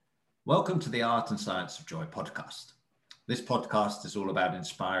Welcome to the Art and Science of Joy podcast. This podcast is all about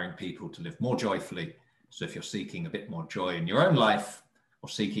inspiring people to live more joyfully. So if you're seeking a bit more joy in your own life or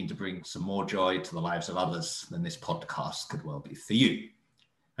seeking to bring some more joy to the lives of others, then this podcast could well be for you.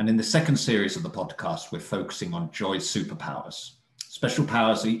 And in the second series of the podcast, we're focusing on joy superpowers, special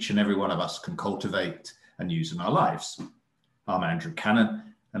powers each and every one of us can cultivate and use in our lives. I'm Andrew Cannon,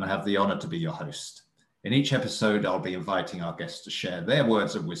 and I have the honor to be your host. In each episode, I'll be inviting our guests to share their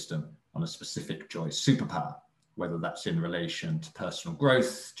words of wisdom on a specific joy superpower, whether that's in relation to personal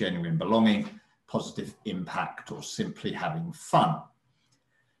growth, genuine belonging, positive impact, or simply having fun.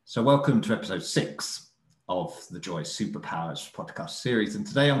 So welcome to episode 6 of the Joy Superpowers podcast series. And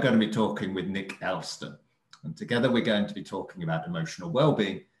today I'm going to be talking with Nick Elston. And together we're going to be talking about emotional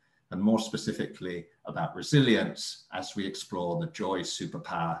well-being and more specifically about resilience as we explore the joy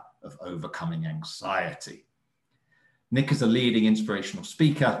superpower of overcoming anxiety. Nick is a leading inspirational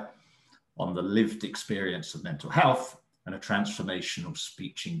speaker on the lived experience of mental health and a transformational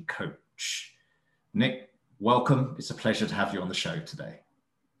speaking coach. Nick, welcome. It's a pleasure to have you on the show today.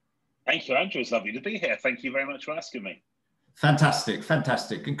 Thank you, Andrew. It's lovely to be here. Thank you very much for asking me. Fantastic,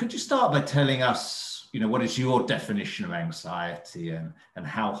 fantastic. And could you start by telling us, what is your definition of anxiety and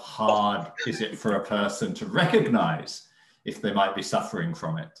how hard is it for a person to recognize if they might be suffering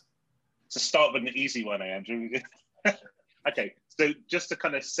from it? To start with an easy one, Andrew. Okay, so just to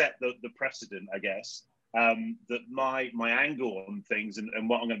kind of set the precedent, I guess, that my angle on things and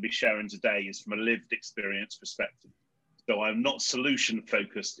what I'm going to be sharing today is from a lived experience perspective. So I'm not solution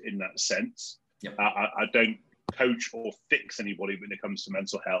focused in that sense. Yep. I don't coach or fix anybody when it comes to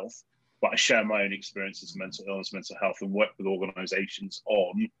mental health, but I share my own experiences of mental illness, mental health, and work with organizations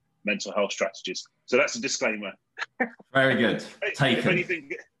on mental health strategies. So that's a disclaimer. Very good.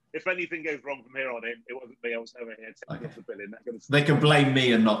 If anything goes wrong from here on in, it wasn't me. I was over here taking off the billing. They can blame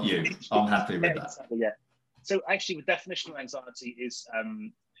me and not you. I'm happy with that. Exactly, yeah. So actually, the definition of anxiety is a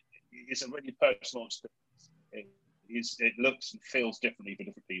really personal experience. It looks and feels differently for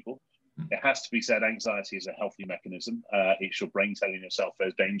different people. It has to be said, anxiety is a healthy mechanism. It's your brain telling yourself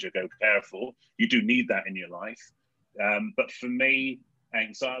there's danger, go careful. You do need that in your life. But for me,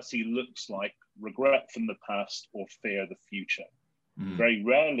 anxiety looks like regret from the past or fear of the future. Very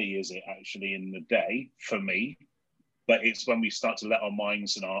rarely is it actually in the day for me, but it's when we start to let our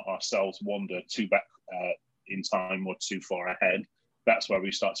minds and ourselves wander too back in time or too far ahead. That's where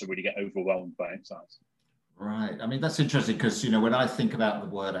we start to really get overwhelmed by anxiety. Right. I mean, that's interesting because, when I think about the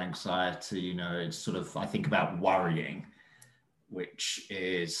word anxiety, it's I think about worrying, which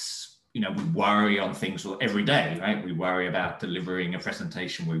is, we worry on things every day, right? We worry about delivering a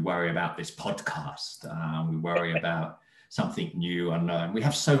presentation. We worry about this podcast. We worry about something new, unknown. We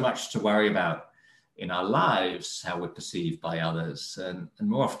have so much to worry about in our lives, how we're perceived by others. And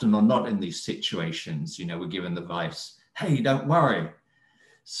more often than not in these situations, we're given the advice, hey, don't worry.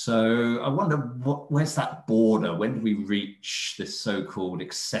 So I wonder, where's that border? When do we reach this so-called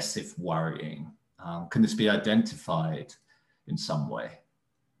excessive worrying? Can this be identified in some way?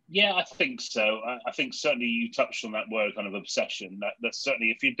 Yeah, I think so. I think certainly you touched on that word kind of obsession. That's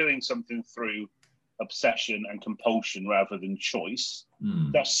certainly, if you're doing something through obsession and compulsion rather than choice,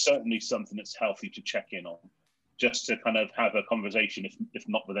 that's certainly something that's healthy to check in on, just to kind of have a conversation, if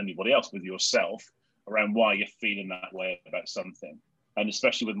not with anybody else, with yourself around why you're feeling that way about something. And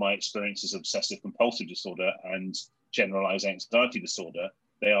especially with my experiences of obsessive compulsive disorder and generalized anxiety disorder,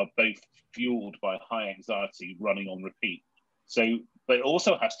 they are both fueled by high anxiety running on repeat. So, but it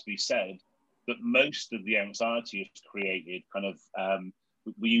also has to be said that most of the anxiety is created kind of,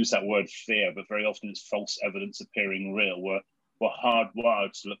 we use that word fear, but very often it's false evidence appearing real. We're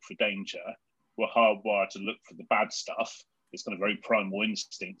hardwired to look for danger. We're hardwired to look for the bad stuff. It's kind of very primal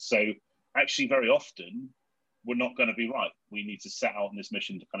instinct. So actually very often we're not going to be right. We need to set out on this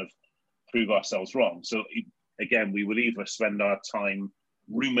mission to kind of prove ourselves wrong. So again, we will either spend our time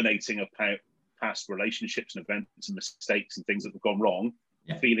ruminating about past relationships and events and mistakes and things that have gone wrong,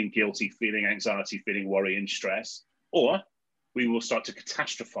 feeling guilty, feeling anxiety, feeling worry and stress, or we will start to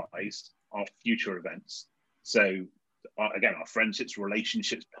catastrophize our future events. So again, our friendships,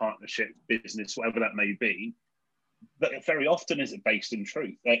 relationships, partnerships, business, whatever that may be, but very often is it based in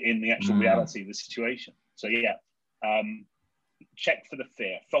truth, in the actual reality of the situation. So check for the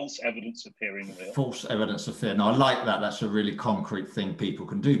fear, false evidence appearing real. False evidence of fear. Now, I like that. That's a really concrete thing people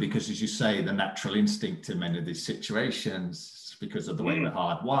can do because, as you say, the natural instinct in many of these situations, because of the way we're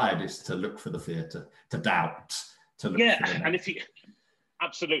hardwired, is to look for the fear, to doubt, to look for the and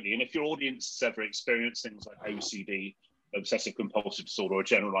absolutely. And if your audience has ever experienced things like OCD, obsessive compulsive disorder, or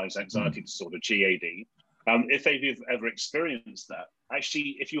generalized anxiety disorder, GAD, If they've ever experienced that,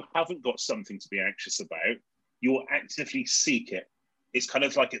 actually, if you haven't got something to be anxious about, you'll actively seek it. It's kind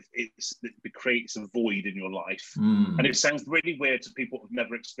of like it creates a void in your life. And it sounds really weird to people who've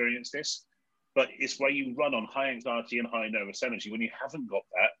never experienced this, but it's where you run on high anxiety and high nervous energy. When you haven't got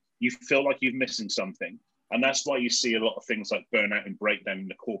that, you feel like you're missing something. And that's why you see a lot of things like burnout and breakdown in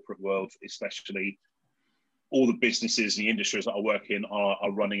the corporate world, especially. All the businesses and the industries that I work in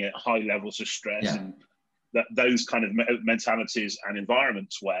are running at high levels of stress, and that those kind of mentalities and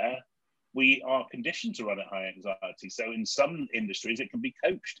environments where we are conditioned to run at high anxiety. So in some industries, it can be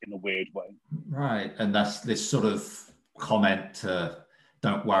coached in a weird way. Right. And that's this sort of comment to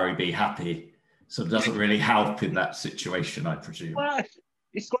don't worry, be happy. So it doesn't really help in that situation, I presume. Well,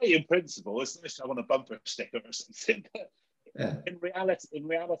 it's great in principle. It's nice to have on a bumper sticker or something. But in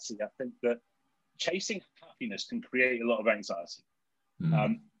reality, I think that chasing happiness can create a lot of anxiety.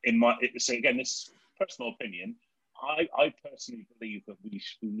 So again, this is personal opinion. I personally believe that we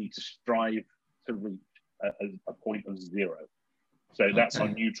need to strive to reach a point of zero. So that's our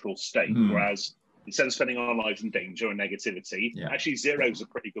neutral state. Whereas instead of spending our lives in danger and negativity, actually zero is a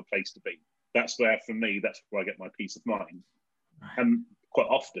pretty good place to be. That's where, for me, that's where I get my peace of mind. And quite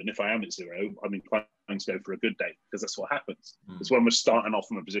often, if I am at zero, I'm inclined to go for a good day, because that's what happens. It's when we're starting off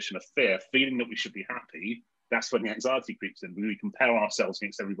from a position of fear, feeling that we should be happy, that's when the anxiety creeps in. We compare ourselves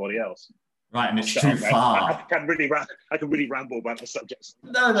against everybody else. Right, and it's too far. I can really ramble about the subject.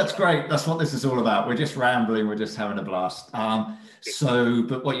 No, that's great. That's what this is all about. We're just rambling. We're just having a blast.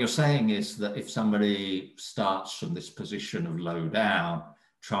 But what you're saying is that if somebody starts from this position of low down,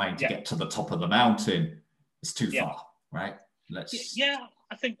 trying to get to the top of the mountain, it's too far, right? I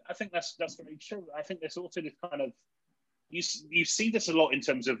think that's very true. I think there's also this kind of you see this a lot in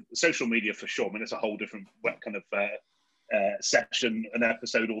terms of social media, for sure. I mean, it's a whole different kind of section, an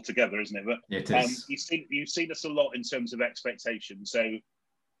episode altogether, isn't it? But it is. You see this a lot in terms of expectation. So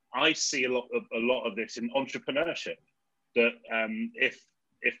I see a lot of this in entrepreneurship. That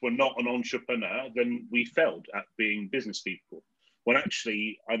if we're not an entrepreneur, then we failed at being business people. When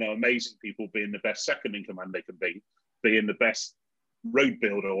actually, I know amazing people being the best second in command they can be, being the best road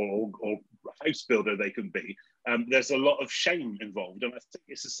builder or house builder they can be. There's a lot of shame involved, and I think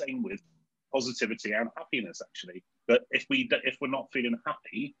it's the same with positivity and happiness, actually. That if we're not feeling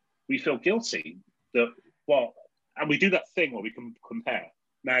happy, we feel guilty. And we do that thing where we can compare.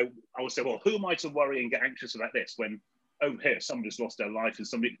 Now, I would say, well, who am I to worry and get anxious about this when over here somebody's lost their life and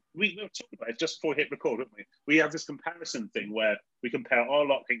somebody we were talking about it just before we hit record, didn't we? We have this comparison thing where we compare our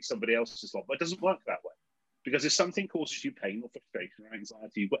lot against somebody else's lot, but it doesn't work that way. Because if something causes you pain or frustration or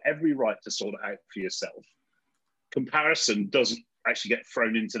anxiety, you've got every right to sort it out for yourself. Comparison doesn't actually get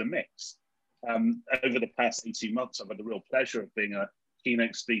thrown into the mix. Over the past 18 months, I've had the real pleasure of being a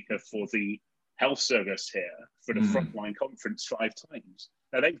keynote speaker for the health service here for the Frontline Conference 5 times.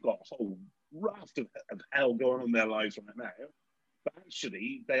 Now, they've got a whole raft of hell going on in their lives right now, but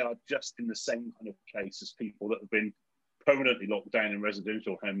actually, they are just in the same kind of place as people that have been permanently locked down in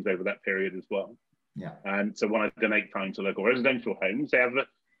residential homes over that period as well. Yeah. And so when I donate time to local residential homes, they have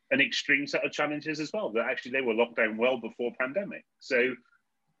an extreme set of challenges as well, that actually they were locked down well before pandemic. So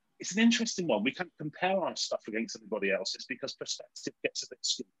it's an interesting one. We can't compare our stuff against everybody else. It's because perspective gets a bit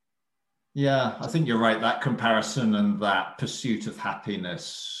skewed. Yeah, I think you're right. That comparison and that pursuit of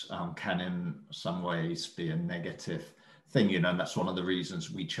happiness can in some ways be a negative thing, and that's one of the reasons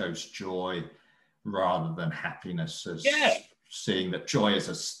we chose joy rather than happiness, as seeing that joy is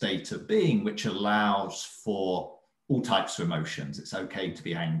a state of being which allows for all types of emotions. It's okay to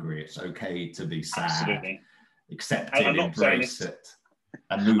be angry. It's okay to be sad. Absolutely. Accept it, embrace it,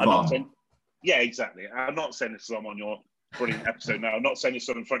 and move on. Yeah, exactly. I'm not saying this is on your brilliant episode now. I'm not saying this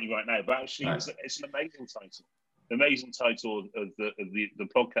on in front of you right now, but actually it's an amazing title. The amazing title of the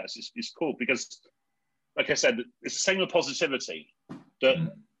podcast is cool because, like I said, it's the same with positivity.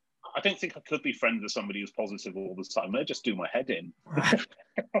 That I don't think I could be friends with somebody who's positive all the time. They just do my head in.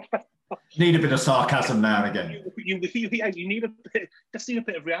 Need a bit of sarcasm now and again. You need need a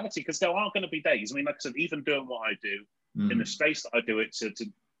bit of reality, because there are going to be days. I mean, like I said, even doing what I do in the space that I do it to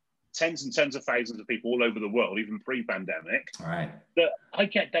tens and tens of thousands of people all over the world, even pre-pandemic, right, that I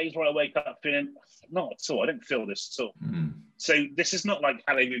get days where I wake up feeling, not at all, I don't feel this at all. So this is not like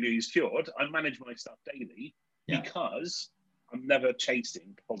hallelujah is cured. I manage my stuff daily because I'm never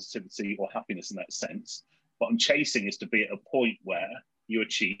chasing positivity or happiness in that sense. What I'm chasing is to be at a point where you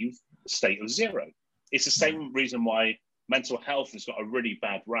achieve a state of zero. It's the same reason why mental health has got a really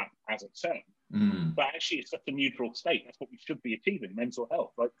bad rap as a term. But actually, it's such a neutral state. That's what we should be achieving, mental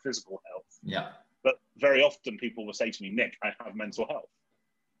health, like physical health. Yeah. But very often people will say to me, Nick, I have mental health.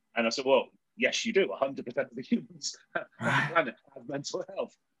 And I said, well, yes, you do. 100% of the humans on the planet have mental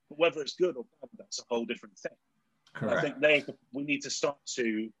health. But whether it's good or bad, that's a whole different thing. Correct. I think we need to start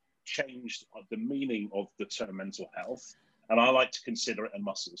to change the meaning of the term mental health. And I like to consider it a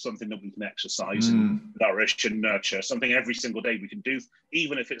muscle, something that we can exercise and nourish and nurture, something every single day we can do,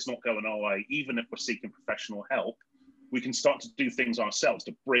 even if it's not going our way, even if we're seeking professional help, we can start to do things ourselves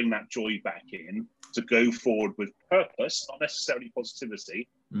to bring that joy back in, to go forward with purpose, not necessarily positivity,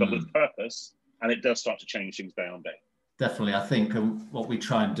 but with purpose. And it does start to change things day on day. Definitely. I think what we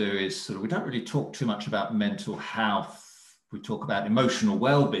try and do is we don't really talk too much about mental health. We talk about emotional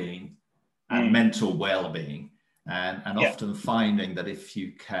well-being and mental well-being. And often finding that if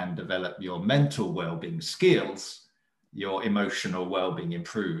you can develop your mental well-being skills, your emotional well-being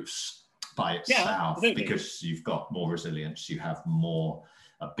improves by itself, because you've got more resilience, you have more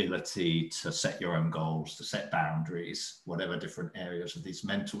ability to set your own goals, to set boundaries, whatever different areas of these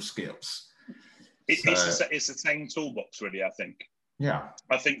mental skills. It's the same toolbox, really, I think. Yeah.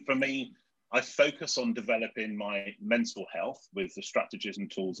 I think for me, I focus on developing my mental health with the strategies and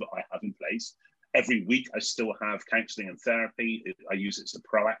tools that I have in place. Every week, I still have counselling and therapy. I use it as a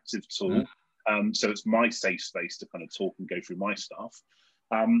proactive tool. So it's my safe space to kind of talk and go through my stuff.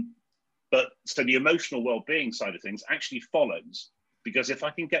 But so the emotional well-being side of things actually follows, because if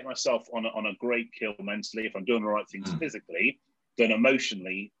I can get myself on a great keel mentally, if I'm doing the right things physically, then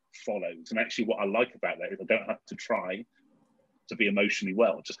emotionally follows. And actually what I like about that is I don't have to try to be emotionally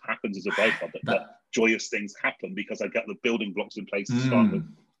well. It just happens as a byproduct that joyous things happen because I get the building blocks in place to start with.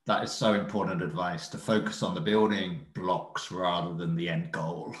 That is so important advice, to focus on the building blocks rather than the end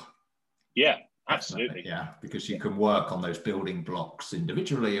goal. Yeah, absolutely. Yeah, because you can work on those building blocks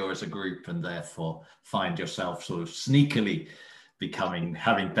individually or as a group, and therefore find yourself sort of sneakily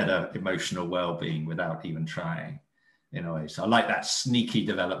having better emotional well-being without even trying, in a way. So I like that sneaky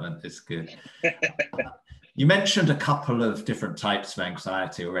development. It's good. You mentioned a couple of different types of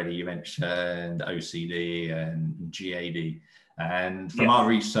anxiety already. You mentioned OCD and GAD. And from our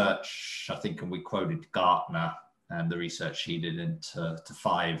research, I think, and we quoted Gartner and the research he did into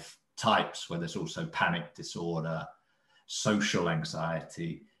 5 types, where there's also panic disorder, social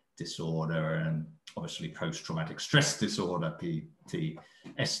anxiety disorder, and obviously post-traumatic stress disorder,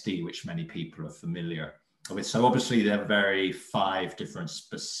 PTSD, which many people are familiar with. So obviously there are 5 different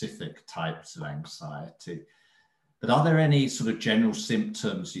specific types of anxiety. But are there any sort of general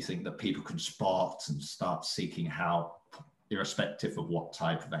symptoms you think that people can spot and start seeking help, irrespective of what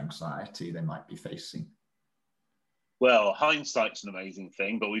type of anxiety they might be facing? Well, hindsight's an amazing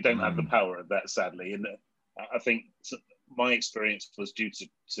thing, but we don't have the power of that, sadly. And I think my experience was due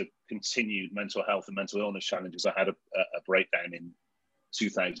to continued mental health and mental illness challenges. I had a breakdown in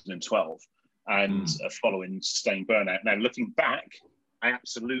 2012 and following sustained burnout. Now, looking back, I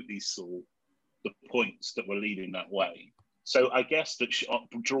absolutely saw the points that were leading that way. So I guess that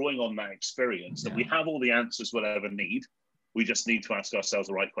drawing on that experience, that we have all the answers we'll ever need. We just need to ask ourselves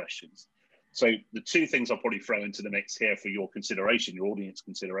the right questions. So the 2 things I'll probably throw into the mix here for your consideration, your audience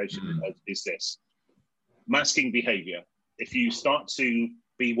consideration, is this. Masking behavior. If you start to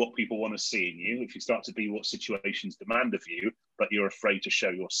be what people want to see in you, if you start to be what situations demand of you, but you're afraid to show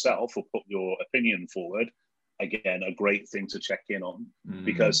yourself or put your opinion forward, again, a great thing to check in on.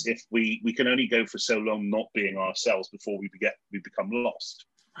 Because if we can only go for so long not being ourselves before we become lost.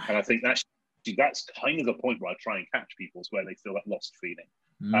 And I think that's kind of the point where I try and catch people, is where they feel that lost feeling.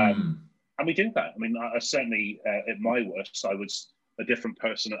 And we do that. I mean, I certainly, at my worst, I was a different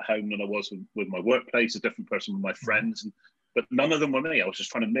person at home than I was with my workplace, a different person with my friends, but none of them were me. I was just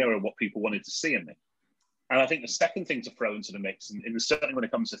trying to mirror what people wanted to see in me. And I think the second thing to throw into the mix, and certainly when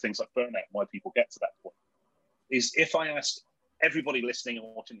it comes to things like burnout and why people get to that point, is if I ask everybody listening and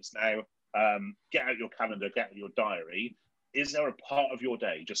watching this now, get out your calendar, get out your diary, is there a part of your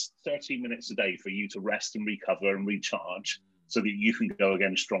day, just 30 minutes a day, for you to rest and recover and recharge so that you can go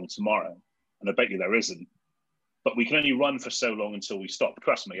again strong tomorrow? And I bet you there isn't. But we can only run for so long until we stop.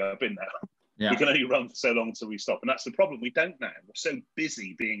 Trust me, I've been there. We can only run for so long until we stop. And that's the problem. We don't now. We're so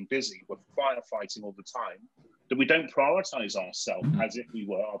busy being busy. We're firefighting all the time that we don't prioritize ourselves as if we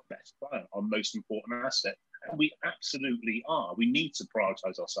were our best client, our most important asset. And we absolutely are. We need to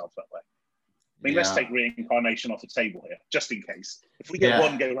prioritize ourselves that way. I mean, let's take reincarnation off the table here, just in case. If we get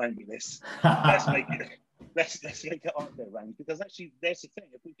one go round with this, let's make it our go round. Because actually, there's the thing.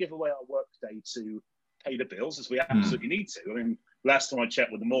 If we give away our work day to pay the bills, as we absolutely need to. I mean, last time I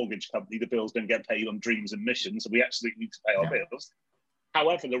checked with the mortgage company, the bills don't get paid on dreams and missions, so we absolutely need to pay our bills.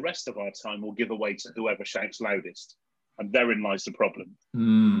 However, the rest of our time we'll give away to whoever shouts loudest. And therein lies the problem,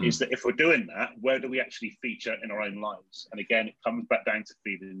 is that if we're doing that, where do we actually feature in our own lives? And again, it comes back down to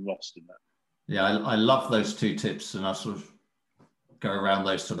feeling lost in that. Yeah, I love those two tips, and I'll sort of go around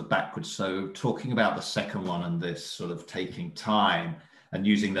those sort of backwards. So talking about the second one and this sort of taking time and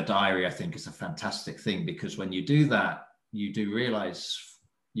using the diary, I think is a fantastic thing, because when you do that, you do realize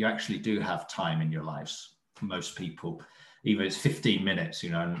you actually do have time in your lives. For most people, even it's 15 minutes, you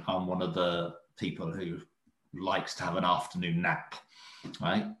know, and I'm one of the people who likes to have an afternoon nap,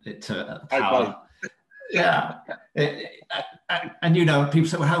 right? Power. Yeah. And, you know, people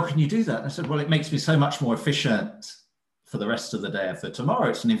say, well, how can you do that? And I said, well, it makes me so much more efficient for the rest of the day and for tomorrow.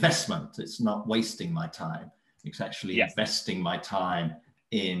 It's an investment. It's not wasting my time. It's actually investing my time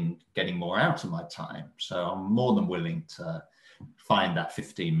in getting more out of my time. So I'm more than willing to find that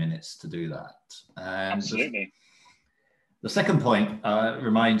 15 minutes to do that. And absolutely. The second point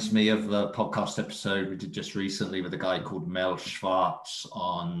reminds me of the podcast episode we did just recently with a guy called Mel Schwartz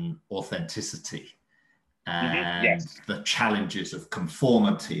on authenticity and the challenges of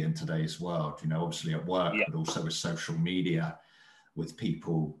conformity in today's world, you know, obviously at work, but also with social media, with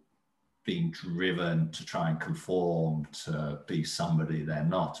people being driven to try and conform to be somebody they're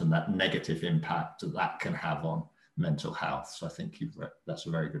not, and that negative impact that can have on mental health. So I think that's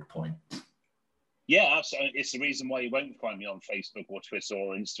a very good point. Yeah, absolutely. It's the reason why you won't find me on Facebook or Twitter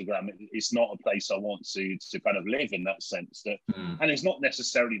or Instagram. It's not a place I want to kind of live in that sense. That, and it's not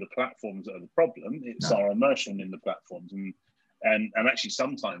necessarily the platforms that are the problem. It's our immersion in the platforms. And actually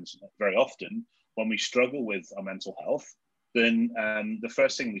sometimes, very often, when we struggle with our mental health, then the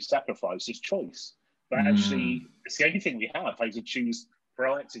first thing we sacrifice is choice. But actually, it's the only thing we have. I to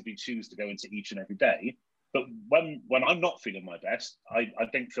proactively choose to go into each and every day. But when I'm not feeling my best, I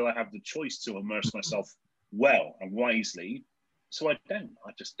don't feel I have the choice to immerse myself well and wisely. So I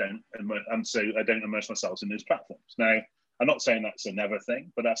just don't immerse myself in those platforms. Now, I'm not saying that's a never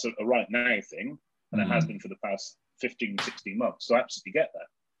thing, but that's a right now thing. And it has been for the past 15, 16 months. So I absolutely get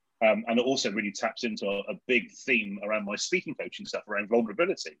that. And it also really taps into a big theme around my speaking coaching stuff around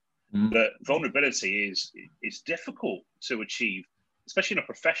vulnerability. That vulnerability is difficult to achieve, especially in a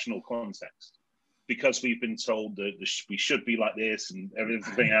professional context, because we've been told that we should be like this and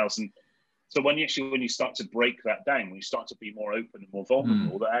everything else. And so when you start to break that down, when you start to be more open and more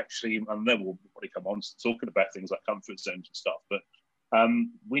vulnerable, that actually, I know we'll probably come on to talking about things like comfort zones and stuff, but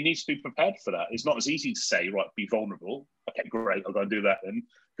we need to be prepared for that. It's not as easy to say, right, be vulnerable. Okay, great, I'll go and do that then,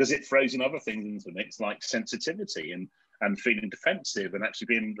 because it throws in other things into the mix, like sensitivity and feeling defensive and actually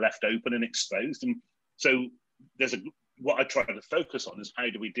being left open and exposed. And so what I try to focus on is how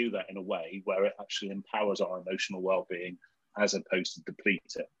do we do that in a way where it actually empowers our emotional well-being as opposed to deplete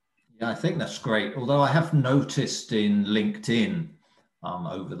it. Yeah, I think that's great. Although I have noticed in LinkedIn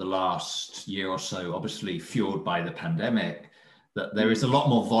over the last year or so, obviously fueled by the pandemic, that there is a lot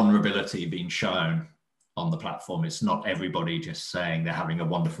more vulnerability being shown on the platform. It's not everybody just saying they're having a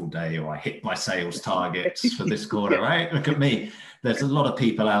wonderful day or I hit my sales targets for this quarter, right? Look at me. There's a lot of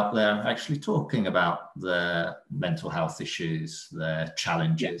people out there actually talking about their mental health issues, their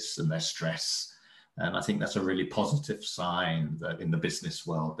challenges and their stress. And I think that's a really positive sign that in the business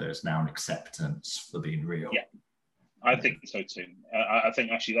world, there's now an acceptance for being real. Yeah, I think so too. I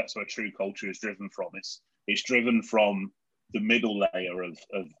think actually that's where true culture is driven from. It's driven from the middle layer of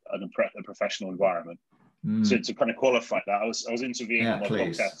a professional environment. So to kind of qualify that, I was interviewing on my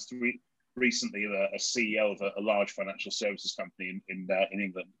podcast recently a CEO of a large financial services company in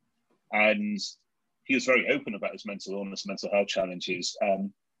England, and he was very open about his mental illness, mental health challenges.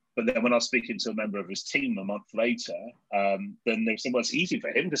 But then when I was speaking to a member of his team a month later, then there was it's easy for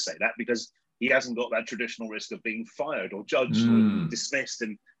him to say that because he hasn't got that traditional risk of being fired or judged or dismissed.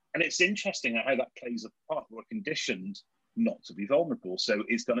 And it's interesting how that plays a part. We're conditioned not to be vulnerable. So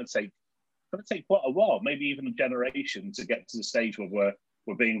it's going to take quite a while, maybe even a generation, to get to the stage where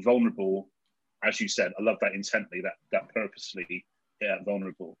we're being vulnerable. As you said, I love that intently, that purposely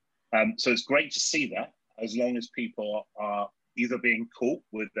vulnerable. So it's great to see that, as long as people are either being caught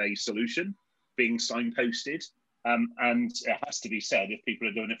with a solution, being signposted, and it has to be said, if people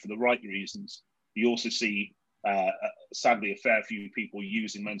are doing it for the right reasons. You also see, sadly, a fair few people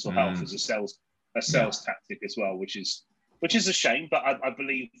using mental health as a sales tactic as well, which is a shame. But I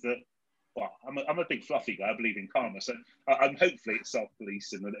believe that. Well, I'm a big fluffy guy. I believe in karma, so I'm hopefully it's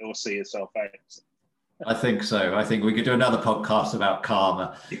self-policing and it will see itself out. I think so. I think we could do another podcast about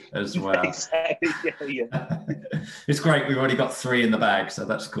karma as well. Exactly. Yeah. It's great. We've already got 3 in the bag, so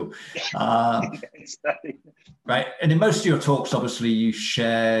that's cool. Exactly. Right. And in most of your talks, obviously, you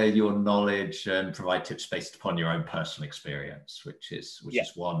share your knowledge and provide tips based upon your own personal experience, which is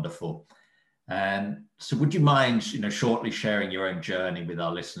wonderful. And so would you mind, shortly sharing your own journey with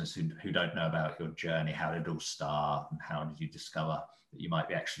our listeners who don't know about your journey? How did it all start, and how did you discover that you might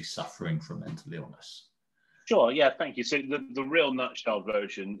be actually suffering from mental illness? Sure, yeah, thank you. So the real nutshell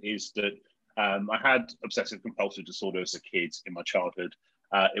version is that I had obsessive compulsive disorder as a kid in my childhood.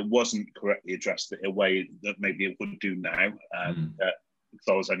 It wasn't correctly addressed in a way that maybe it would do now, because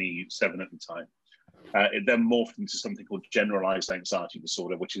I was only 7 at the time. It then morphed into something called generalized anxiety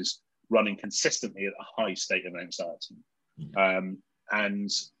disorder, which is running consistently at a high state of anxiety. And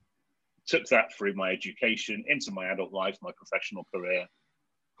took that through my education, into my adult life, my professional career,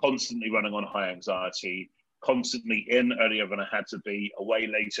 constantly running on high anxiety, constantly in earlier than I had to be, away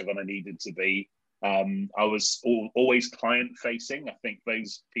later than I needed to be. I was always client facing. I think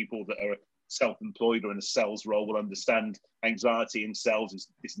those people that are self-employed or in a sales role will understand anxiety in sales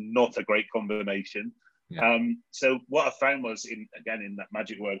is not a great combination. Yeah. So what I found was, in that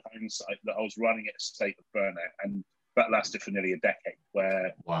magic word hindsight, that I was running at a state of burnout, and that lasted for nearly a decade.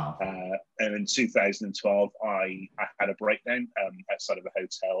 Where, and in 2012, I had a breakdown outside of a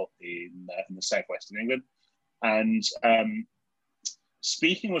hotel in the southwest of England, and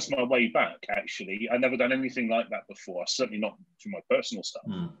speaking was my way back. Actually, I'd never done anything like that before. Certainly not through my personal stuff.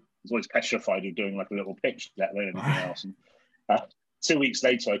 I was always petrified of doing like a little pitch, let alone anything else. And 2 weeks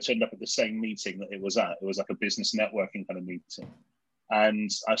later, I turned up at the same meeting that it was at. It was like a business networking kind of meeting.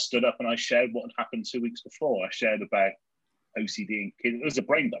 And I stood up and I shared what had happened 2 weeks before. I shared about OCD and kids. It was a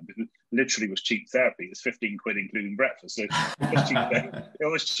brain dump. It literally was cheap therapy. It was 15 quid including breakfast. So it was cheap therapy. It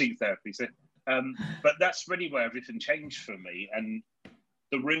was cheap therapy. So, but that's really where everything changed for me. And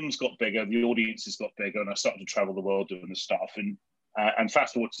the rooms got bigger, the audiences got bigger, and I started to travel the world doing this stuff. And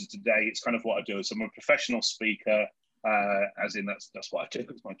fast forward to today, it's kind of what I do. So I'm a professional speaker, as in that's what I do.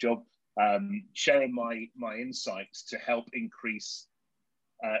 It's my job. Sharing my insights to help increase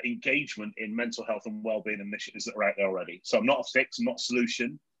engagement in mental health and wellbeing initiatives that are out there already. So I'm not a fix, I'm not a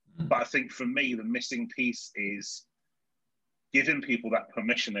solution, but I think for me, the missing piece is giving people that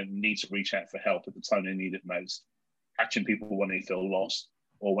permission and need to reach out for help at the time they need it most, catching people when they feel lost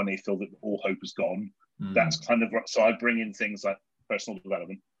or when they feel that all hope is gone. That's kind of, so I bring in things like personal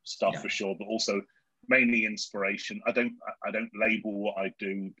development stuff for sure, but also mainly inspiration. I don't label what I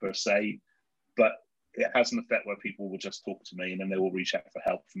do per se, but it has an effect where people will just talk to me and then they will reach out for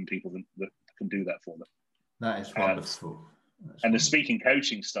help from people that can do that for them. That is wonderful. The speaking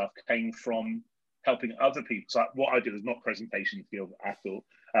coaching stuff came from helping other people. So what I do is not presentation skills at all.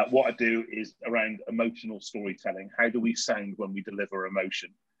 What I do is around emotional storytelling. How do we sound when we deliver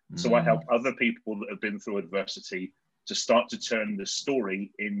emotion? So I help other people that have been through adversity to start to turn the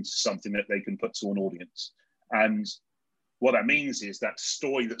story into something that they can put to an audience. And what that means is that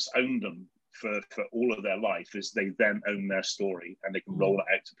story that's owned them for all of their life is they then own their story and they can roll it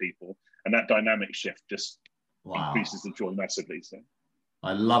out to people. And that dynamic shift just increases the joy massively. So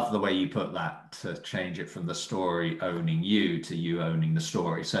I love the way you put that, to change it from the story owning you to you owning the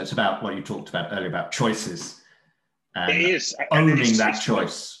story. So it's about what you talked about earlier about choices. And it is owning that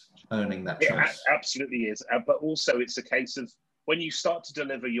choice. Owning that choice. It absolutely is. But also it's a case of when you start to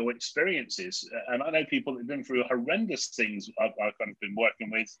deliver your experiences, and I know people that have been through horrendous things I've kind of been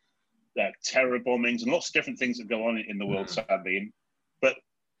working with, like terror bombings and lots of different things that go on in the world, sadly. But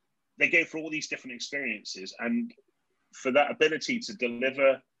they go through all these different experiences, and for that ability to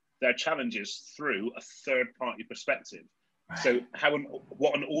deliver their challenges through a third-party perspective. So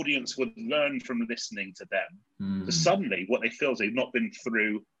what an audience would learn from listening to them, to suddenly what they feel is they've not been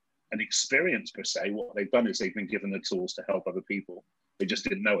through an experience per se. What they've done is they've been given the tools to help other people. They just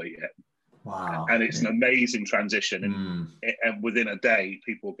didn't know it yet. Wow. And it's an amazing transition. And within a day,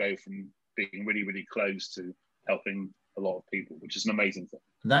 people go from being really, really close to helping a lot of people, which is an amazing thing.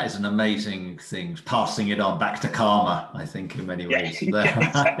 That is an amazing thing, passing it on back to karma, I think, in many ways.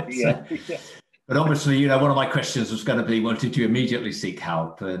 Exactly, But obviously, one of my questions was going to be, well, did you immediately seek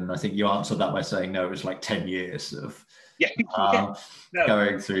help? And I think you answered that by saying, no, it was like 10 years of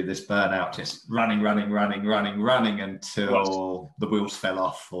going through this burnout, just running until the wheels fell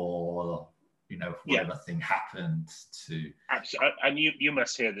off, or whatever thing happened to. Absolutely. And you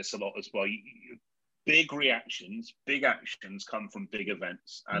must hear this a lot as well. Big reactions, big actions come from big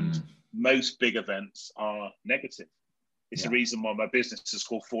events, and most big events are negative. It's the reason why my business is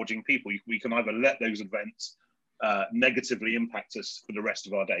called Forging People. We can either let those events negatively impact us for the rest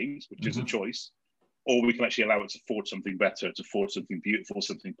of our days, which is a choice, or we can actually allow it to forge something better, to forge something beautiful,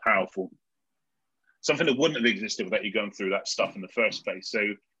 something powerful, something that wouldn't have existed without you going through that stuff in the first place. So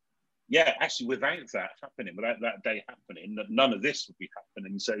actually without that happening, without that day happening, none of this would be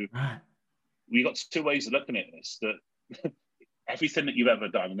happening. So we got two ways of looking at this, that everything that you've ever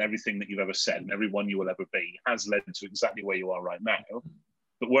done and everything that you've ever said and everyone you will ever be has led to exactly where you are right now.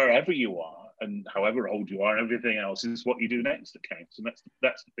 But wherever you are and however old you are, everything else is what you do next that counts. And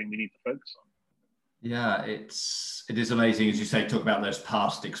that's the thing we need to focus on. Yeah, it is amazing, as you say, talk about those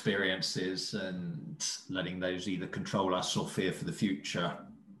past experiences and letting those either control us or fear for the future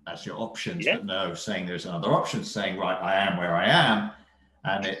as your options. Yeah. But no, saying there's another option, saying, right, I am where I am,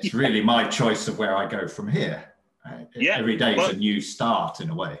 and it's really my choice of where I go from here. Every day is a new start in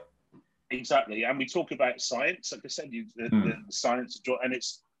a way. Exactly. And we talk about science, like I said, the science of joy, and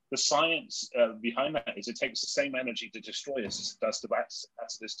it's the science behind that is it takes the same energy to destroy us as it does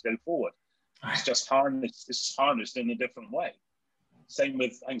to go forward. It's just harnessed. It's harnessed in a different way. Same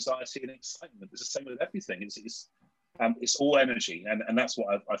with anxiety and excitement. It's the same with everything. It's all energy, and that's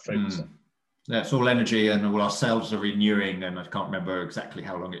what I focus on. Yeah, it's all energy, and all our cells are renewing. And I can't remember exactly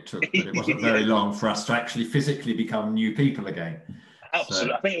how long it took, but it wasn't very long for us to actually physically become new people again. Absolutely,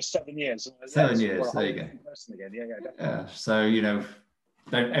 so, I think it was 7 years. 7 years. There you go. Again. Yeah. Yeah. So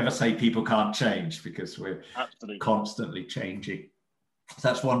don't ever say people can't change, because we're constantly changing. So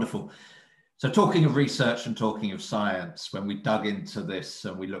that's wonderful. So talking of research and talking of science, when we dug into this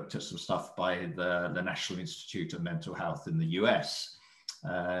and we looked at some stuff by the National Institute of Mental Health in the US,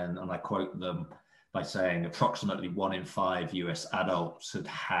 and I quote them by saying approximately 1 in 5 US adults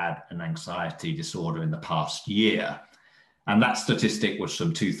had an anxiety disorder in the past year. And that statistic was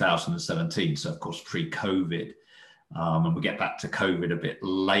from 2017, so of course pre-COVID. And we'll get back to COVID a bit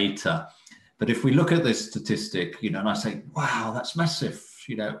later. But if we look at this statistic, and I say, wow, that's massive,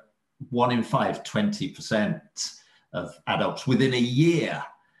 1 in 5, 20% of adults within a year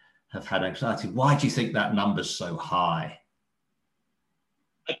have had anxiety. Why do you think that number's so high?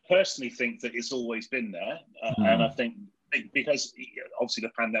 I personally think that it's always been there. And I think because obviously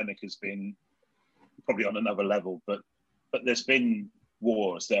the pandemic has been probably on another level, but there's been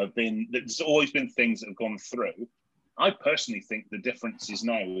wars, there's always been things that have gone through. I personally think the difference is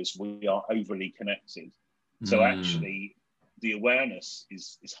now is we are overly connected. So actually, the awareness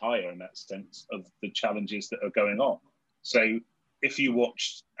is higher in that sense of the challenges that are going on. So if you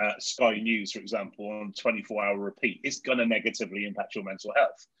watched Sky News, for example, on 24-hour repeat, it's going to negatively impact your mental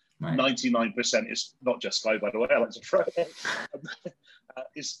health. Right. 99% is not just Sky, by the way, I like to throw it.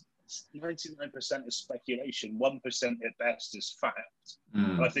 It's 99% is speculation, 1% at best is fact.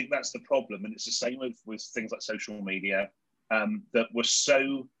 And I think that's the problem. And it's the same with things like social media, that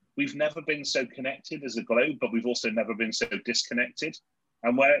we've never been so connected as a globe, but we've also never been so disconnected.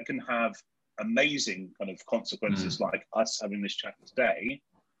 And where it can have amazing kind of consequences, like us having this chat today,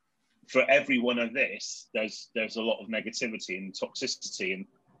 for every one of this, there's a lot of negativity and toxicity. And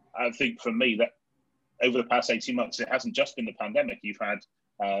I think for me that over the past 18 months, it hasn't just been the pandemic. You've had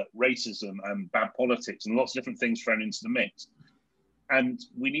racism and bad politics and lots of different things thrown into the mix. And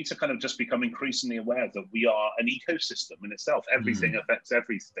we need to kind of just become increasingly aware that we are an ecosystem in itself. Everything affects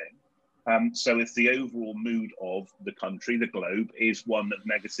everything. So if the overall mood of the country, the globe, is one of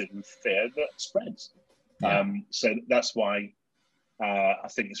negative and fear, that spreads. So that's why I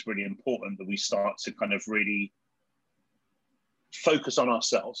think it's really important that we start to kind of really focus on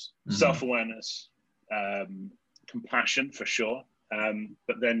ourselves, self-awareness, compassion for sure,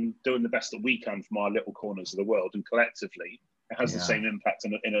 but then doing the best that we can from our little corners of the world, and collectively it has the same impact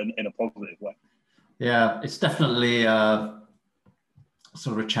in a positive way. Yeah, it's definitely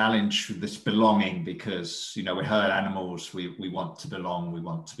sort of a challenge for this belonging, because we're herd animals. We want to belong. We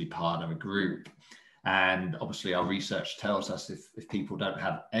want to be part of a group. And obviously our research tells us if people don't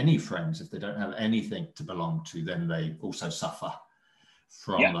have any friends, if they don't have anything to belong to, then they also suffer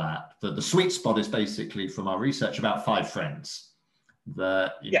from that. But the sweet spot is basically, from our research, about 5 friends.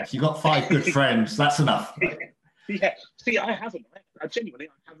 If you've got 5 good friends, that's enough. Right? Yeah. See, I haven't. I genuinely,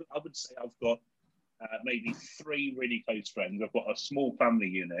 I would say I've got maybe 3 really close friends. I've got a small family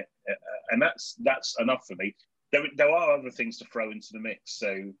unit, and that's enough for me. There are other things to throw into the mix.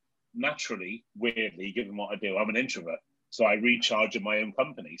 So naturally, weirdly, given what I do, I'm an introvert. So I recharge in my own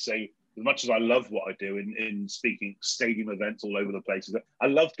company. So as much as I love what I do in speaking, stadium events all over the place, I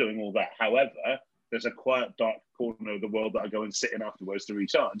love doing all that. However, there's a quiet, dark corner of the world that I go and sit in afterwards to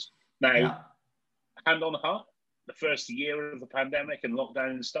recharge. Now, hand on heart, the first year of the pandemic and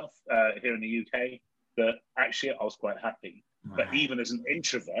lockdown and stuff here in the UK, that actually I was quite happy. Right. But even as an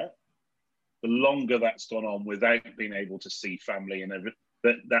introvert, the longer that's gone on without being able to see family and everything,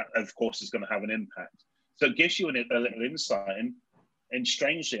 that of course is going to have an impact. So it gives you a little insight. And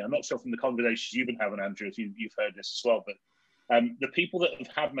strangely, I'm not sure from the conversations you've been having, Andrew, if you've heard this as well, but the people that have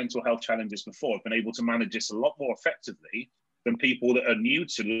had mental health challenges before have been able to manage this a lot more effectively than people that are new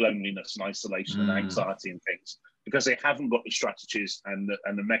to loneliness and isolation and anxiety and things. because they haven't got the strategies and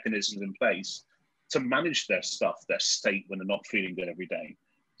the mechanisms in place to manage their stuff, their state when they're not feeling good every day.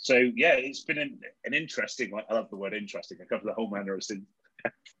 So yeah, it's been an interesting, I love the word interesting, I cover the whole manner of things.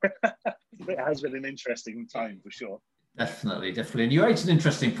 It has been an interesting time for sure. Definitely. And you raised an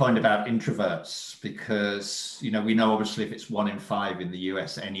interesting point about introverts, because, we know obviously if it's 1 in 5 in the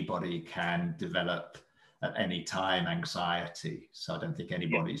US, anybody can develop at any time anxiety. So I don't think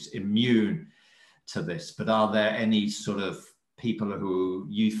anybody's immune to this, but are there any sort of people who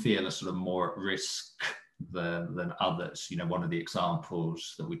you feel are sort of more at risk than others? One of the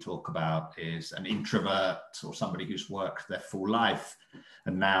examples that we talk about is an introvert or somebody who's worked their full life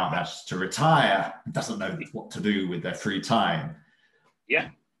and now has to retire and doesn't know what to do with their free time. Yeah,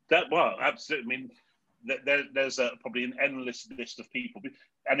 absolutely. I mean, there's probably an endless list of people,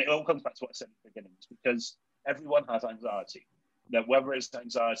 and it all comes back to what I said at the beginning, because everyone has anxiety. Now, whether it's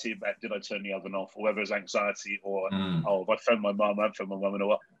anxiety about did I turn the oven off, or whether it's anxiety or if I phoned my mum,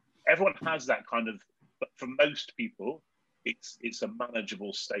 or everyone has that kind of. But for most people, it's a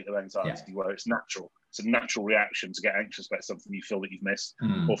manageable state of anxiety where it's natural. It's a natural reaction to get anxious about something you feel that you've missed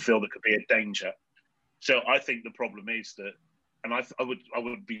or feel that could be a danger. So I think the problem is that, and I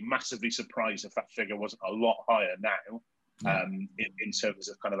would be massively surprised if that figure wasn't a lot higher now in terms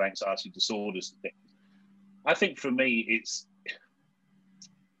of kind of anxiety disorders and things. I think for me,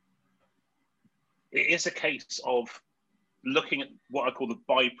 it is a case of looking at what I call the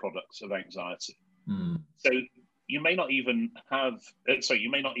byproducts of anxiety. So you may not even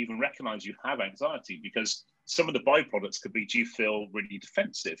recognize you have anxiety, because some of the byproducts could be, do you feel really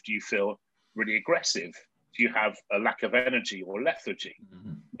defensive? Do you feel really aggressive? Do you have a lack of energy or lethargy?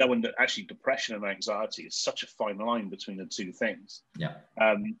 Knowing that actually depression and anxiety is such a fine line between the two things.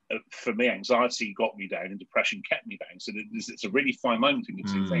 For me, anxiety got me down and depression kept me down. So it's a really fine line between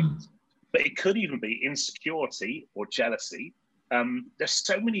the two things. But it could even be insecurity or jealousy. There's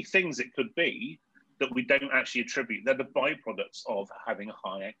so many things it could be that we don't actually attribute. They're the byproducts of having a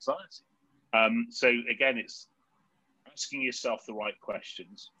high anxiety. So again, it's asking yourself the right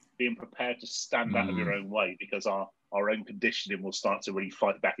questions, being prepared to stand out of your own way, because our own conditioning will start to really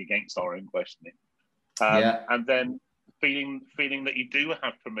fight back against our own questioning. And then feeling that you do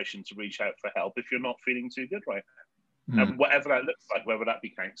have permission to reach out for help if you're not feeling too good right now. And whatever that looks like, whether that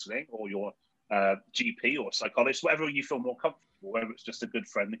be counselling or your GP or psychologist, whatever you feel more comfortable, whether it's just a good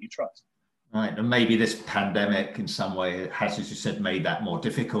friend that you trust. Right, and maybe this pandemic in some way has, as you said, made that more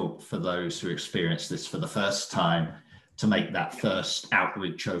difficult for those who experience this for the first time, to make that first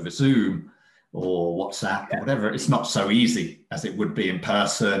outreach over Zoom or WhatsApp or whatever. It's not so easy as it would be in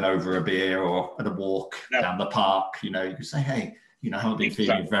person over a beer or at a walk down the park. You can say, hey, I haven't been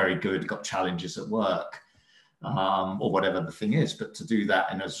feeling very good, got challenges at work, or whatever the thing is. But to do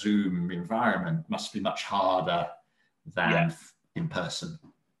that in a Zoom environment must be much harder than in person.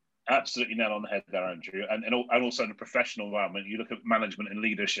 Absolutely nail on the head there, Andrew. And also in a professional environment, you look at management and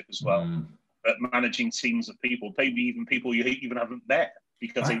leadership as well. But managing teams of people, maybe even people you even haven't met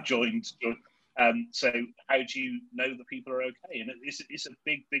because they joined. So how do you know that people are okay? And it's a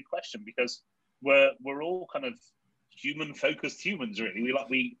big question, because we're all kind of human-focused humans, really.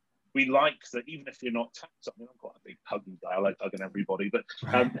 We like that, even if you're not something. I'm quite a big hugging guy. I like hugging everybody, but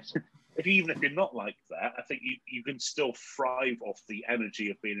even if you're not like that, I think you can still thrive off the energy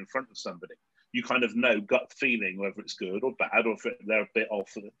of being in front of somebody. You kind of know gut feeling whether it's good or bad, or if they're a bit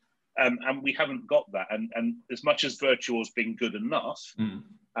off. And we haven't got that. And as much as virtual has been good enough, we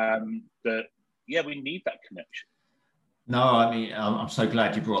need that connection. No, I mean, I'm so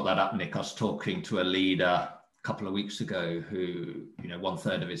glad you brought that up, Nick. I was talking to a leader a couple of weeks ago who,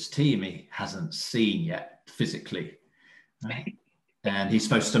 1/3 of his team he hasn't seen yet physically. Right? And he's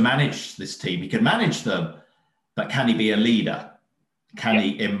supposed to manage this team. He can manage them, but can he be a leader? Can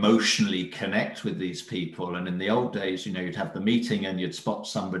he emotionally connect with these people? And in the old days, you'd have the meeting and you'd spot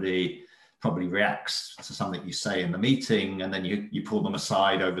somebody probably reacts to something you say in the meeting, and then you pull them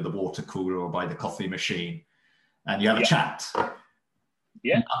aside over the water cooler or by the coffee machine, and you have a chat.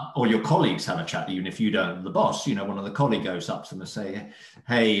 Or your colleagues have a chat, even if you don't. The boss, one of the colleagues goes up to them and say,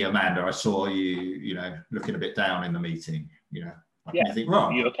 hey, Amanda, I saw you, looking a bit down in the meeting, anything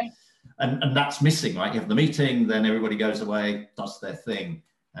wrong? Are you okay? And that's missing, right? You have the meeting, then everybody goes away, does their thing,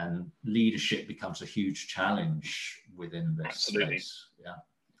 and leadership becomes a huge challenge within this space.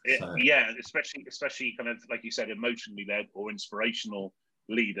 Especially kind of like you said, emotionally led or inspirational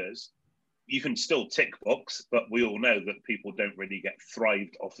leaders. You can still tick box, but we all know that people don't really get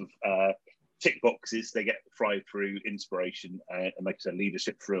thrived off of tick boxes. They get thrived through inspiration and, like I said,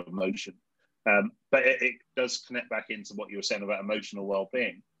 leadership through emotion. But it does connect back into what you were saying about emotional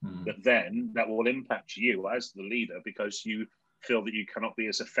well-being, that will impact you as the leader because you feel that you cannot be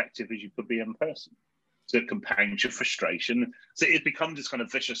as effective as you could be in person. So it compounds your frustration. So it becomes this kind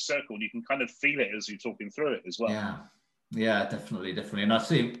of vicious circle, and you can kind of feel it as you're talking through it as well. Yeah, definitely. And I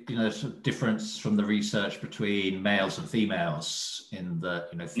see, there's a difference from the research between males and females in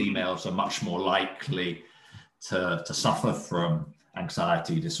that, females are much more likely to suffer from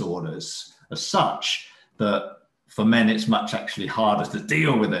anxiety disorders as such, but for men, it's much actually harder to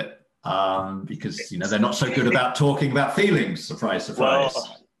deal with it because, they're not so good about talking about feelings. Surprise, surprise.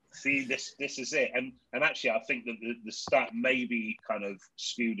 Well, see, this is it. And actually, I think that the stat may be kind of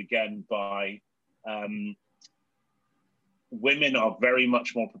skewed again by women are very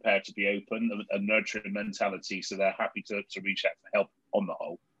much more prepared to be open, a nurturing mentality, so they're happy to reach out for help on the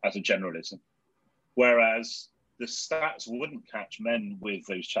whole, as a generalism. Whereas the stats wouldn't catch men with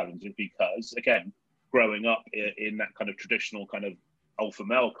those challenges because, again, growing up in that kind of traditional kind of alpha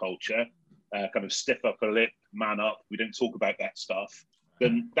male culture, kind of stiff upper lip, man up, we don't talk about that stuff,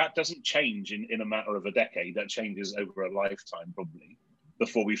 then that doesn't change in a matter of a decade. That changes over a lifetime, probably,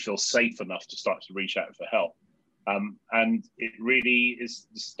 before we feel safe enough to start to reach out for help. And it really is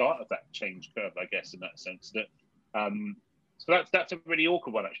the start of that change curve, I guess, in that sense. So that's a really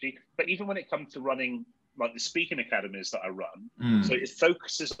awkward one, actually. But even when it comes to running, like the speaking academies that I run, so it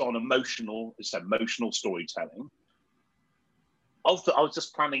focuses on emotional storytelling. I was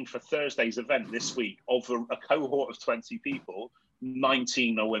just planning for Thursday's event this week. Of a cohort of 20 people,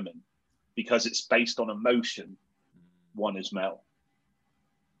 19 are women, because it's based on emotion. One is male.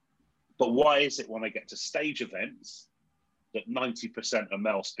 But why is it when I get to stage events that 90% are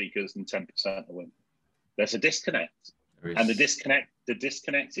male speakers and 10% are women? There's a disconnect. And the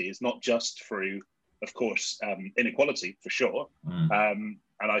disconnect is not just through, of course, inequality, for sure. And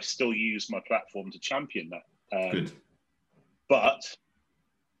I still use my platform to champion that. Good. But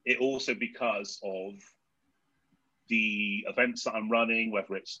it also because of the events that I'm running,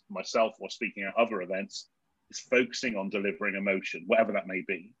 whether it's myself or speaking at other events, is focusing on delivering emotion, whatever that may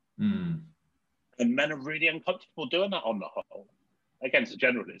be. And men are really uncomfortable doing that on the whole. Again, it's a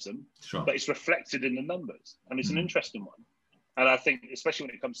generalism, but it's reflected in the numbers. And it's an interesting one. And I think, especially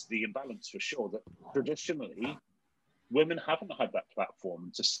when it comes to the imbalance, for sure, that traditionally, women haven't had that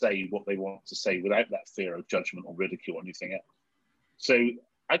platform to say what they want to say without that fear of judgment or ridicule or anything else. So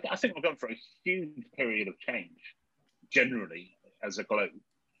I think we're going for a huge period of change, generally, as a globe.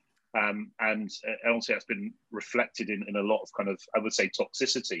 And also that's been reflected in a lot of kind of, I would say,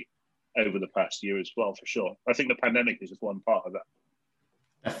 toxicity over the past year as well, for sure. I think the pandemic is just one part of that.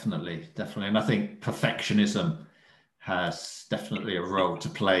 Definitely. And I think perfectionism has definitely a role to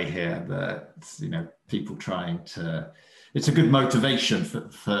play here, that, people trying to, it's a good motivation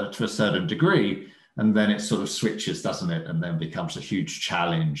for to a certain degree, and then it sort of switches, doesn't it? And then becomes a huge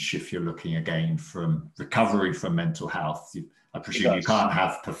challenge if you're looking again from recovery from mental health. I presume you can't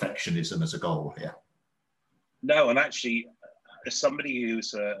have perfectionism as a goal here. No, and actually, as somebody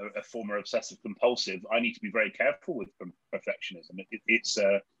who's a former obsessive compulsive, I need to be very careful with perfectionism. It's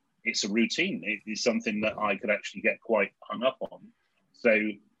a routine. It is something that I could actually get quite hung up on. So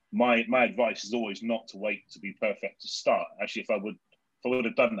my advice is always not to wait to be perfect to start. Actually, if I would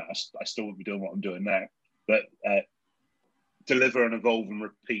have done that, I still would be doing what I'm doing now. But deliver and evolve and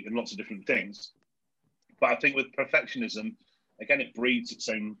repeat and lots of different things. But I think with perfectionism, again, it breeds its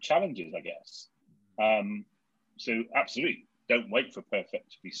own challenges, I guess. So absolutely, don't wait for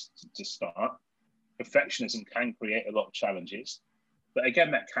perfect to start. Perfectionism can create a lot of challenges. But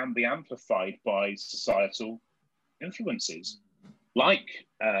again, that can be amplified by societal influences, like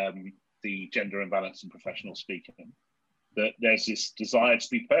the gender imbalance in professional speaking, that there's this desire to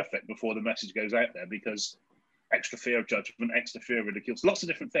be perfect before the message goes out there because extra fear of judgment, extra fear of ridicule, lots of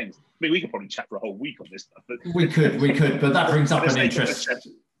different things. I mean, we could probably chat for a whole week on this stuff. But we could, but that brings up an interest.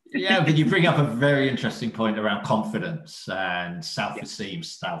 Yeah, but you bring up a very interesting point around confidence and self-esteem,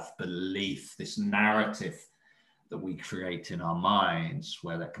 self-belief, this narrative that we create in our minds,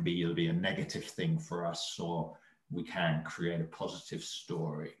 where that can be either be a negative thing for us or we can create a positive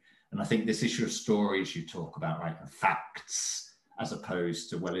story. And I think this issue of stories you talk about, right, and facts, as opposed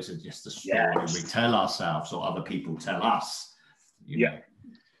to, well, is it just a story we tell ourselves or other people tell us? You know?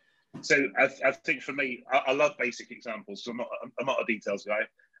 So I think for me, I love basic examples. So I'm not a details guy.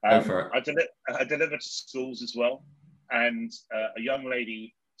 Go for it. I deliver to schools as well. And a young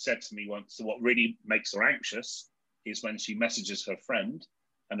lady said to me once, so what really makes her anxious is when she messages her friend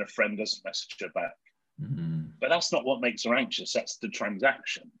and her friend doesn't message her back. Mm-hmm. But that's not what makes her anxious. That's the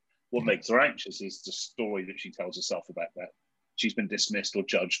transaction. What makes her anxious is the story that she tells herself about that. She's been dismissed or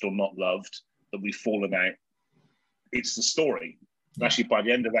judged or not loved. that we've fallen out. It's the story. And actually, by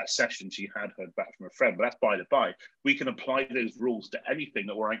the end of that session, she had heard back from a friend, but that's by the by. We can apply those rules to anything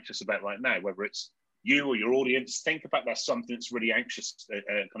that we're anxious about right now, whether it's you or your audience. Think about that something that's really anxious,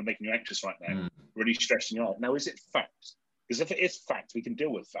 kind of making you anxious right now, really stressing you out. Now, is it fact? Because if it is fact, we can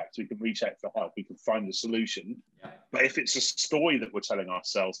deal with facts. We can reach out for help. We can find a solution. Yeah. But if it's a story that we're telling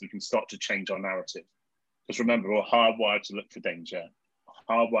ourselves, we can start to change our narrative. Because remember, we're hardwired to look for danger,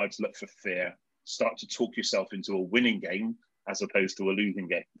 hardwired to look for fear. Start to talk yourself into a winning game as opposed to a losing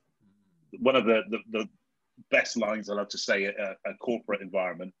game. One of the best lines I love to say at a corporate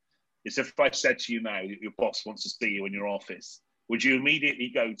environment is, if I said to you now, your boss wants to see you in your office, would you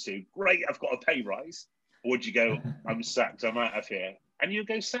immediately go to, great, I've got a pay rise? Or would you go, I'm sacked, I'm out of here? And you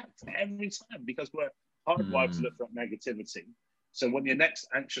go sacked every time, because we're hardwired to look for negativity. So when you're next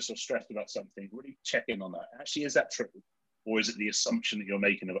anxious or stressed about something, really check in on that. Actually, is that true? Or is it the assumption that you're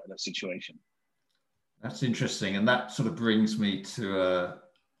making about that situation? That's interesting. And that sort of brings me to a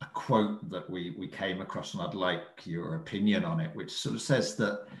quote that we came across, and I'd like your opinion on it, which sort of says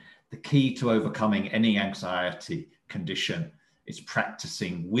that the key to overcoming any anxiety condition is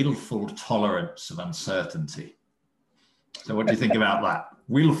practicing willful tolerance of uncertainty. So what do you think about that?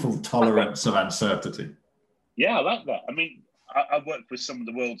 Willful tolerance of uncertainty. Yeah, I like that. I mean, I work with some of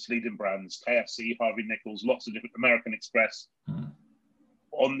the world's leading brands, KFC, Harvey Nichols, lots of different, American Express.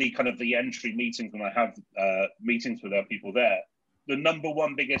 On the kind of the entry meetings, when I have meetings with our people there, the number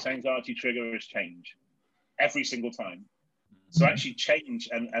one biggest anxiety trigger is change, every single time. So actually change,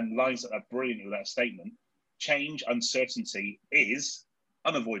 and lines that are brilliant with that statement, change, uncertainty is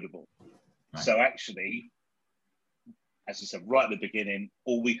unavoidable. Right. So actually, as I said right at the beginning,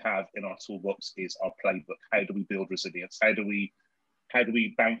 all we have in our toolbox is our playbook. How do we build resilience? How do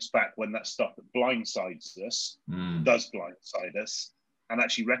we bounce back when that stuff that blindsides us does blindside us? And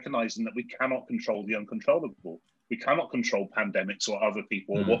actually recognizing that we cannot control the uncontrollable. We cannot control pandemics or other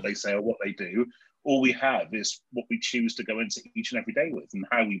people or what they say or what they do. All we have is what we choose to go into each and every day with, and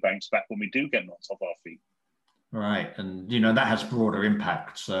how we bounce back when we do get knocked off our feet. Right. And, that has broader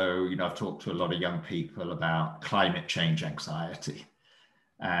impact. So, I've talked to a lot of young people about climate change anxiety,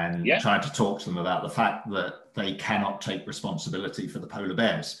 and trying to talk to them about the fact that they cannot take responsibility for the polar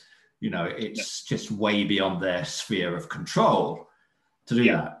bears. It's just way beyond their sphere of control to do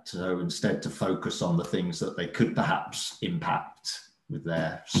that. So instead, to focus on the things that they could perhaps impact with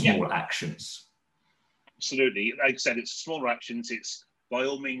their small actions. Absolutely. Like I said, it's smaller actions. It's by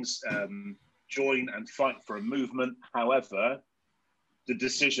all means join and fight for a movement. However, the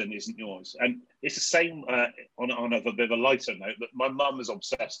decision isn't yours. And it's the same on a bit of a lighter note, but my mum is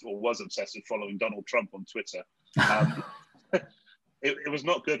obsessed, or was obsessed, with following Donald Trump on Twitter. It was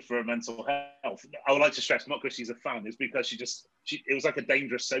not good for her mental health. I would like to stress, not because she's a fan, it's because it was like a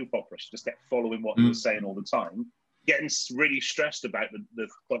dangerous soap opera. She just kept following what he was saying all the time, getting really stressed about the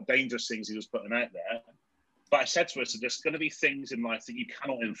dangerous things he was putting out there. But I said to her, so there's going to be things in life that you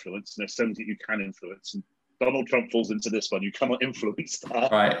cannot influence, and there's things that you can influence. And Donald Trump falls into this one. You cannot influence that.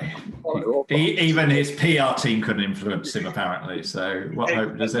 Right. Even his PR team couldn't influence him, apparently. So what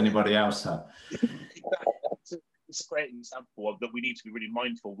hope does anybody else have? It's a great example of that we need to be really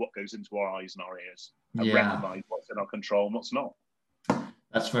mindful of what goes into our eyes and our ears, and recognize what's in our control and what's not.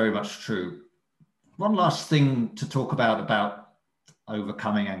 That's very much true. One last thing to talk about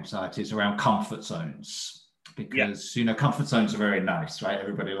overcoming anxiety is around comfort zones, because comfort zones are very nice, right?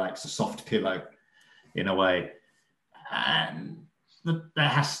 Everybody likes a soft pillow in a way, and there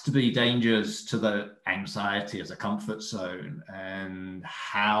has to be dangers to the anxiety as a comfort zone. And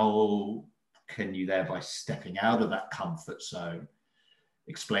how can you, thereby stepping out of that comfort zone,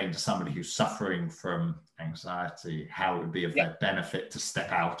 explain to somebody who's suffering from anxiety how it would be of their benefit to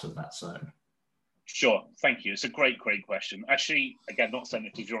step out of that zone? Sure, thank you. It's a great question. Actually, again, not saying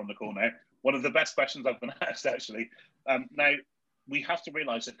it because you're on the call now, one of the best questions I've been asked, actually. Now, we have to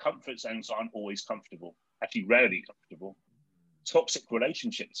realize that comfort zones aren't always comfortable, actually rarely comfortable. Toxic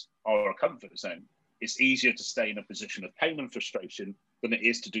relationships are a comfort zone. It's easier to stay in a position of pain and frustration than it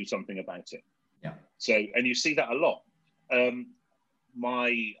is to do something about it. Yeah. So, and you see that a lot. I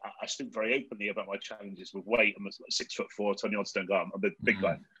speak very openly about my challenges with weight. I'm 6'4", 20 odd stone guy. I'm a big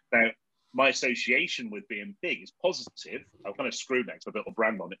guy. Now, my association with being big is positive. I'll kind of screw next, a little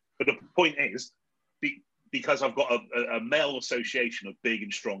brand on it. But the point is, because I've got a male association of big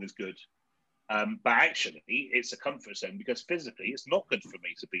and strong is good. But actually, it's a comfort zone, because physically, it's not good for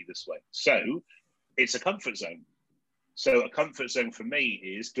me to be this way. So it's a comfort zone. So a comfort zone for me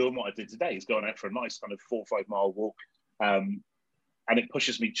is doing what I did today, is going out for a nice kind of 4 or 5 mile walk. And it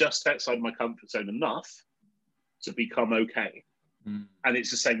pushes me just outside my comfort zone enough to become okay. And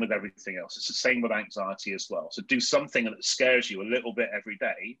it's the same with everything else. It's the same with anxiety as well. So do something that scares you a little bit every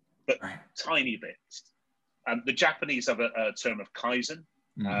day, but tiny bits. The Japanese have a term of Kaizen,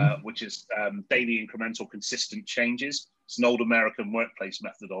 which is daily incremental consistent changes. It's an old American workplace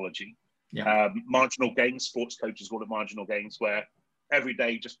methodology. Marginal gains, sports coaches call it marginal gains, where every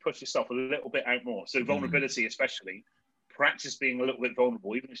day just push yourself a little bit out more. So vulnerability especially, practice being a little bit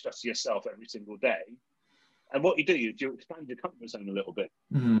vulnerable, even if it's just to yourself every single day. And what you do, you expand your comfort zone a little bit.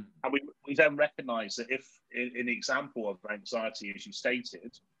 And we then recognize that if, in the example of anxiety, as you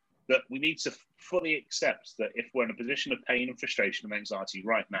stated, that we need to fully accept that if we're in a position of pain and frustration and anxiety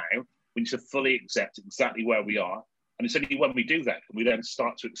right now, we need to fully accept exactly where we are. And it's only when we do that can we then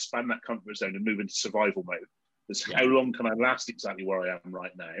start to expand that comfort zone and move into survival mode. It's how long can I last exactly where I am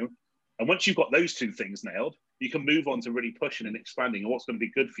right now? And once you've got those two things nailed, you can move on to really pushing and expanding and what's going to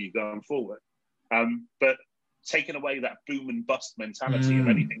be good for you going forward. But taking away that boom and bust mentality of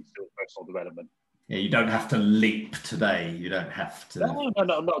anything to do with personal development. Yeah, you don't have to leap today. You don't have to. No, not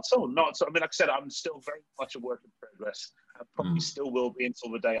at all. Not at all. I mean, like I said, I'm still very much a work in progress. I probably still will be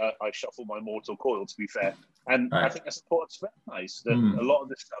until the day I shuffle my mortal coil, to be fair. And I think that's important to recognize that a lot of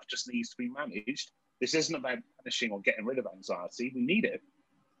this stuff just needs to be managed. This isn't about punishing or getting rid of anxiety. We need it.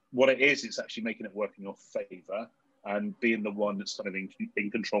 What it is, it's actually making it work in your favor and being the one that's kind of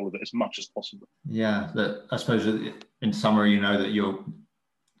in control of it as much as possible. Yeah, I suppose in summary, you know that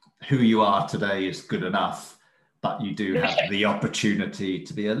who you are today is good enough, but you do have the opportunity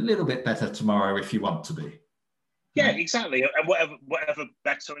to be a little bit better tomorrow if you want to be. Yeah, exactly. And whatever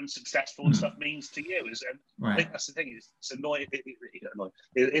better and successful and stuff means to you is, I think that's the thing. It's annoying. It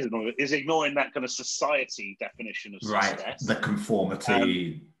is annoying. Is ignoring that kind of society definition of success. The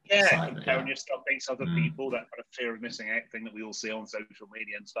conformity. Comparing yourself against other people, that kind of fear of missing out thing that we all see on social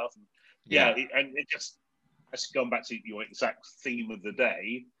media and stuff. And and it just, going back to your exact theme of the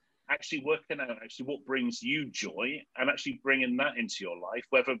day, actually working out what brings you joy and actually bringing that into your life,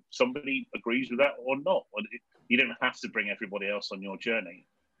 whether somebody agrees with that or not. You don't have to bring everybody else on your journey.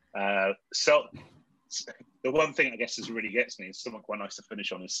 So the one thing I guess that really gets me is something quite nice to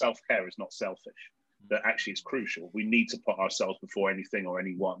finish on is self-care is not selfish. That actually is crucial. We need to put ourselves before anything or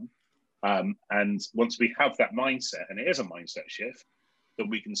anyone. And once we have that mindset, and it is a mindset shift, then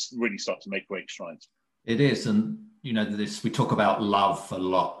we can really start to make great strides. It is. And, you know, we talk about love a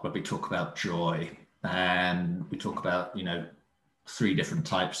lot, but we talk about joy, and we talk about, you know, 3 different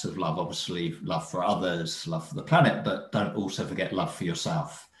types of love. Obviously, love for others, love for the planet, but don't also forget love for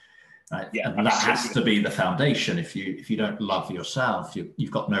yourself. Right? Yeah, and that has to be the foundation. If you don't love yourself,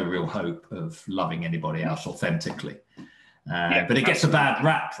 you've got no real hope of loving anybody else authentically. But it gets a bad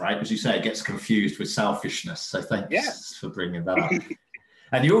rap, right? As you say, it gets confused with selfishness. So thanks for bringing that up.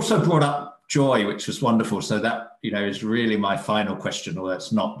 And you also brought up joy, which was wonderful. So that, you know, is really my final question, or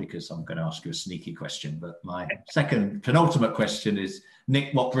that's not, because I'm going to ask you a sneaky question. But my second penultimate question is,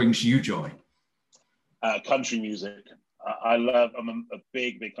 Nick, what brings you joy? Country music. I'm a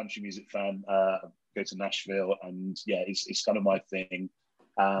big country music fan. Go to Nashville, and it's kind of my thing.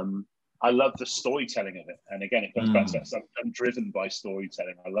 I love the storytelling of it, and again, it comes back to that. So I'm driven by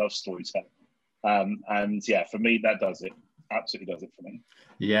storytelling. I love storytelling, and for me, that does it. Absolutely does it for me.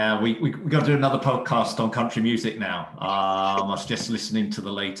 Yeah, we got to do another podcast on country music now. I was just listening to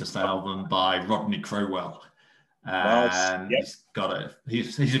the latest album by Rodney Crowell, and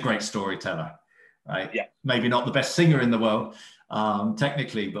he's a great storyteller. Right? Yeah. Maybe not the best singer in the world,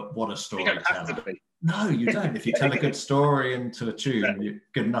 technically, but what a storyteller. You don't have to be. No, you don't. If you tell a good story into a tune, you're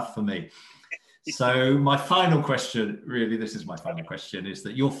good enough for me. So my final question, really, this is my final question, is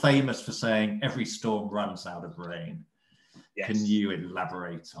that you're famous for saying every storm runs out of rain. Yes. Can you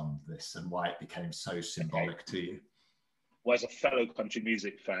elaborate on this and why it became so symbolic to you? Well, as a fellow country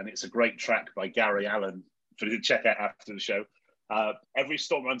music fan, it's a great track by Gary Allan for you to check out after the show. Every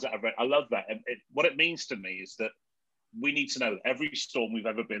storm runs out of rain. I love that. And what it means to me is that we need to know that every storm we've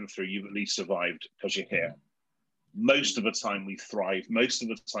ever been through, you've at least survived because you're here. Most of the time we thrive. Most of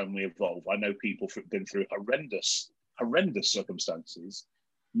the time we evolve. I know people who've been through horrendous circumstances,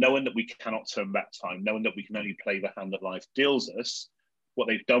 knowing that we cannot turn back time, knowing that we can only play the hand that life deals us. What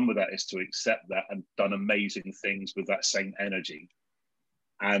they've done with that is to accept that and done amazing things with that same energy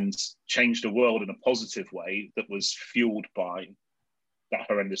and changed the world in a positive way that was fueled by that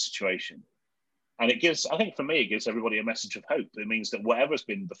horrendous situation. And it gives, I think for me, it gives everybody a message of hope. It means that whatever's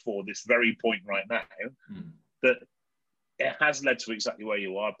been before this very point right now, that it has led to exactly where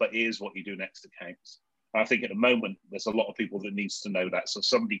you are, but here's what you do next that counts. And I think at the moment, there's a lot of people that needs to know that. So if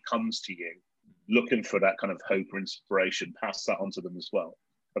somebody comes to you looking for that kind of hope or inspiration, pass that on to them as well.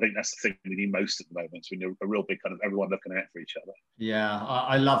 I think that's the thing we need most at the moment. So we need a real big kind of everyone looking out for each other. Yeah,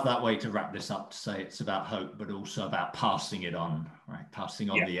 I love that way to wrap this up, to say it's about hope, but also about passing it on, right? Passing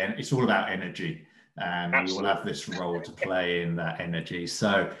on it's all about energy. And Absolutely. We all have this role to play in that energy.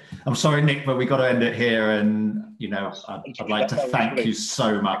 So I'm sorry, Nick, but we got to end it here. And, you know, I'd like to thank you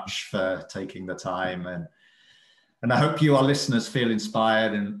so much for taking the time. And I hope you, our listeners, feel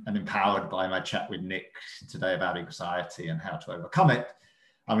inspired and empowered by my chat with Nick today about anxiety and how to overcome it.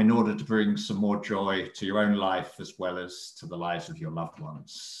 In order to bring some more joy to your own life as well as to the lives of your loved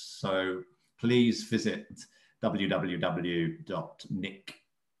ones. So please visit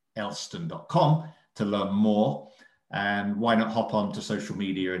www.nickelston.com to learn more. And why not hop on to social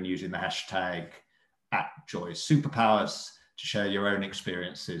media and using the hashtag @JoySuperpowers to share your own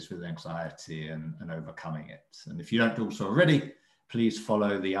experiences with anxiety and overcoming it. And if you don't do so already, please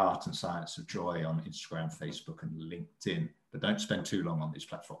follow the Art and Science of Joy on Instagram, Facebook, and LinkedIn. But don't spend too long on these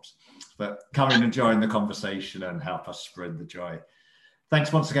platforms. But come in and join the conversation and help us spread the joy.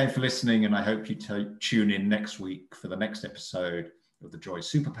 Thanks once again for listening, and I hope you tune in next week for the next episode of the Joy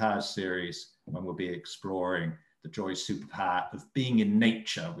Superpowers series, when we'll be exploring the joy superpower of being in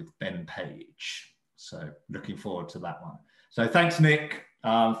nature with Ben Page. So looking forward to that one. So thanks, Nick.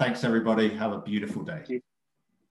 Thanks, everybody. Have a beautiful day.